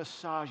lovingly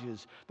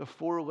massages the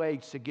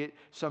forelegs to get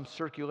some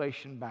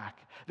circulation back.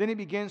 Then he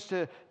begins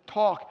to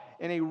talk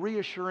in a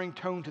reassuring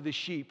tone to the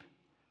sheep.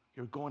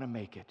 You're going to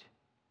make it.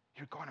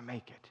 You're going to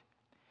make it.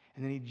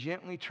 And then he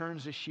gently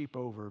turns the sheep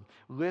over,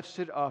 lifts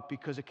it up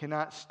because it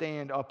cannot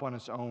stand up on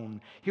its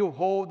own. He'll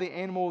hold the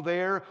animal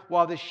there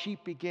while the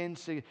sheep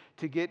begins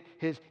to get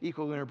his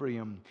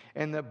equilibrium.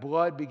 And the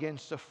blood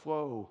begins to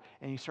flow.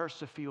 And he starts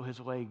to feel his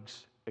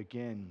legs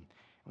again.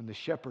 When the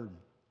shepherd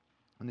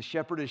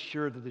is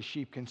sure that the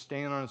sheep can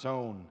stand on its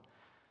own,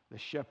 the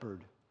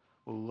shepherd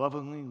will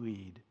lovingly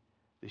lead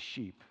the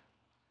sheep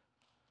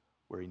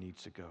where he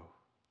needs to go.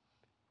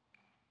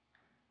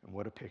 And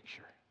what a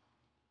picture.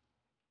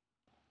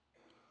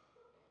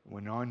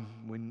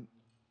 When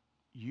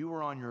you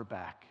are on your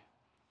back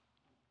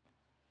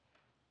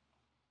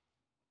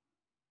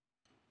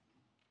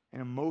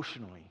and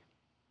emotionally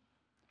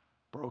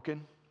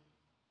broken,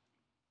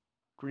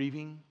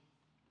 grieving,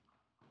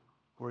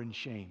 or in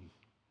shame,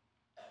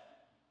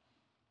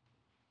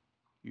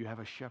 you have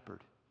a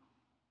shepherd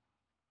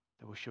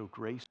that will show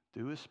grace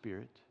through his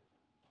Spirit.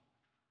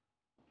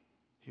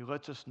 He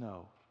lets us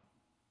know,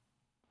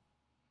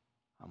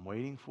 I'm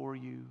waiting for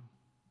you,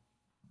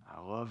 I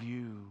love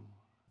you,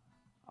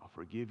 I'll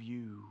forgive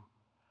you,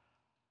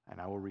 and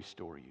I will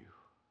restore you.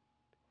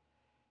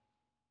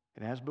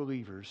 And as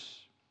believers,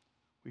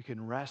 we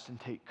can rest and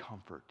take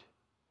comfort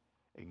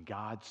in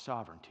God's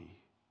sovereignty.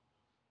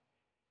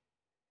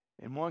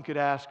 And one could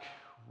ask,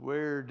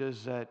 where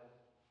does that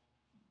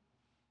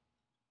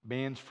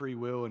man's free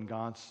will and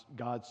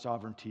God's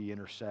sovereignty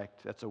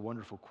intersect? That's a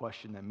wonderful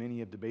question that many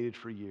have debated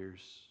for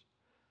years.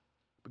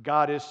 But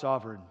God is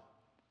sovereign.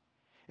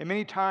 And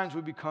many times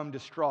we become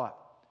distraught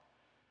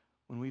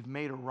when we've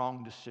made a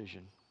wrong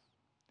decision.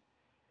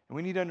 And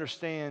we need to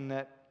understand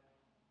that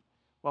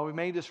while we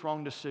made this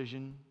wrong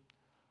decision,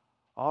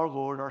 our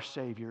Lord, our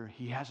Savior,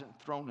 He hasn't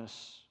thrown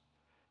us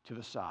to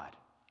the side.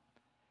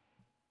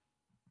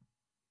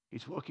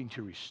 He's looking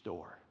to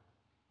restore.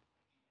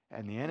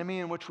 And the enemy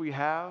in which we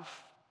have,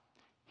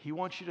 he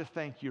wants you to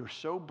think you're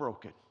so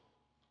broken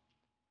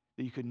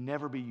that you could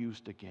never be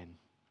used again.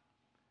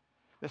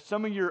 That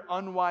some of your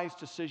unwise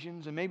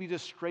decisions and maybe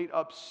just straight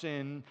up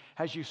sin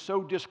has you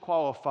so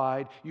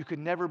disqualified you could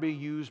never be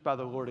used by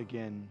the Lord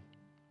again.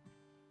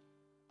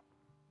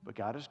 But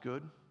God is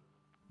good.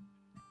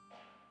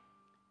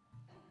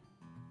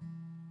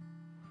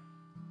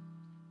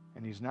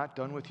 And He's not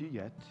done with you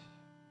yet.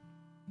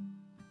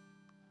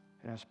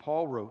 And as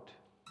Paul wrote,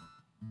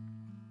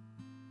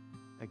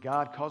 that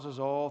God causes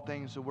all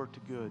things to work to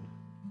good.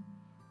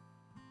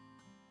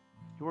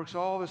 He works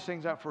all these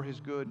things out for His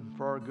good,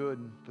 for our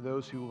good, for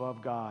those who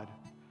love God,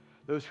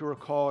 those who are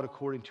called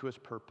according to His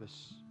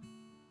purpose.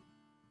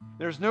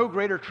 There's no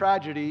greater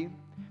tragedy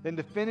than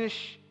to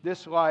finish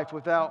this life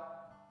without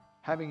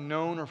having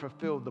known or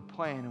fulfilled the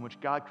plan in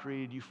which God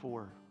created you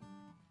for.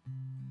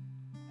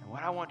 And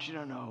what I want you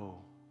to know,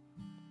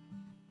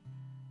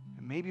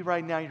 and maybe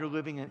right now you're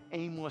living an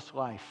aimless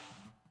life,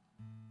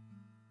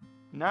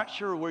 not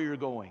sure where you're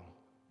going.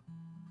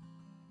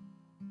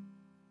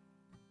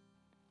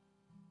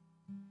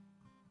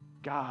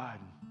 God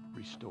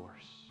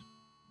restores.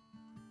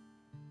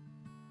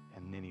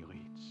 And then He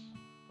leads.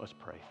 Let's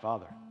pray.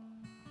 Father,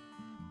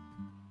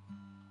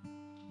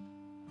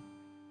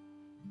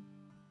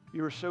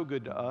 You are so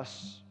good to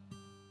us.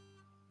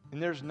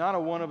 And there's not a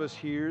one of us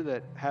here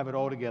that have it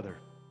all together.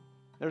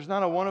 There's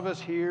not a one of us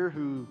here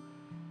who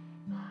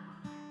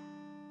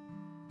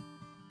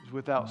is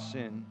without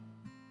sin.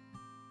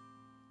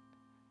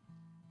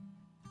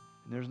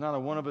 And there's not a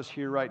one of us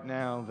here right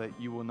now that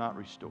You will not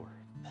restore.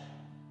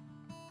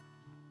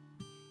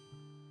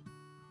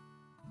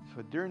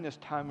 So during this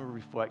time of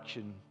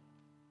reflection,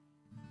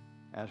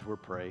 as we're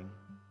praying,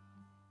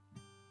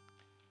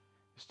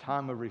 this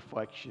time of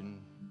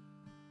reflection,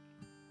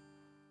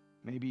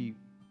 maybe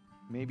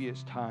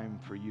it's time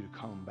for you to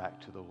come back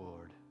to the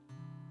Lord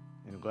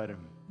and let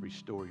Him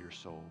restore your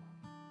soul.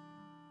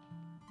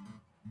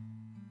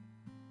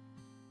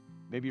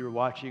 Maybe you're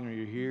watching or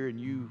you're here and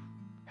you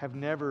have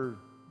never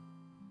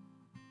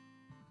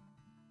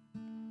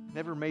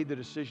made the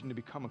decision to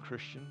become a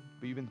Christian,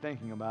 but you've been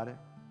thinking about it.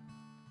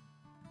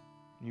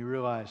 And you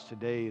realize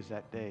today is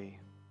that day.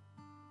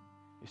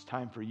 It's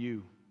time for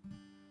you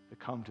to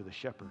come to the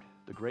shepherd,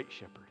 the great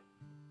shepherd.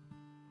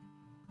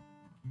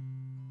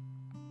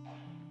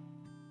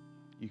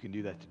 You can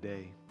do that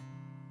today.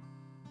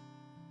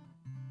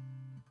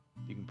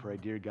 You can pray,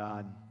 Dear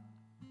God,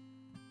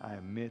 I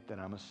admit that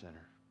I'm a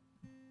sinner.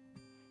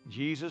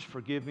 Jesus,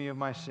 forgive me of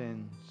my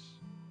sins.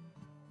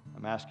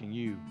 I'm asking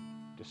You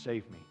to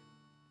save me.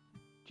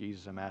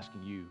 Jesus, I'm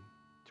asking You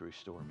to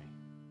restore me.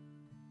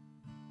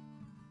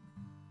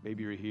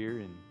 Maybe you're here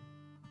and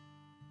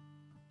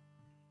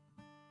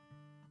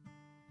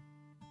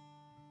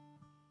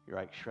you're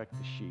like Shrek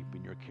the sheep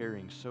and you're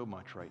carrying so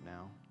much right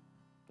now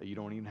that you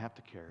don't even have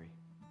to carry.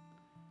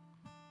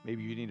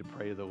 Maybe you need to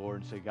pray to the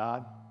Lord and say,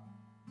 God,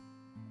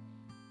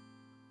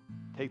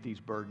 take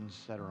these burdens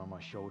that are on my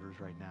shoulders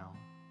right now.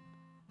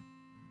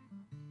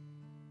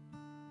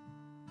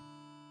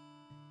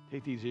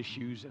 Take these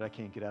issues that I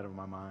can't get out of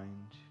my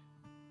mind.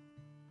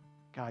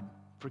 God,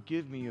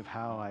 forgive me of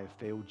how I have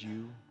failed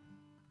You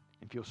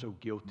and feel so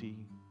guilty,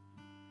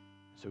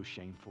 so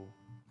shameful.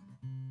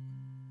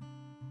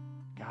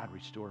 God,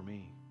 restore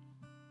me.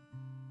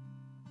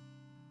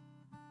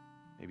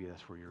 Maybe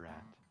that's where you're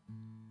at.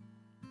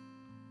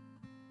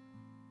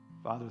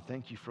 Father,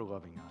 thank you for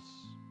loving us.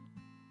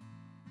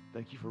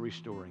 Thank you for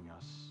restoring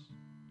us.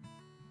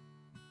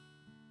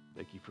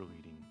 Thank you for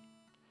leading.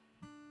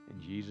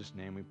 In Jesus'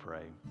 name we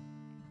pray.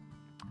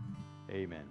 Amen.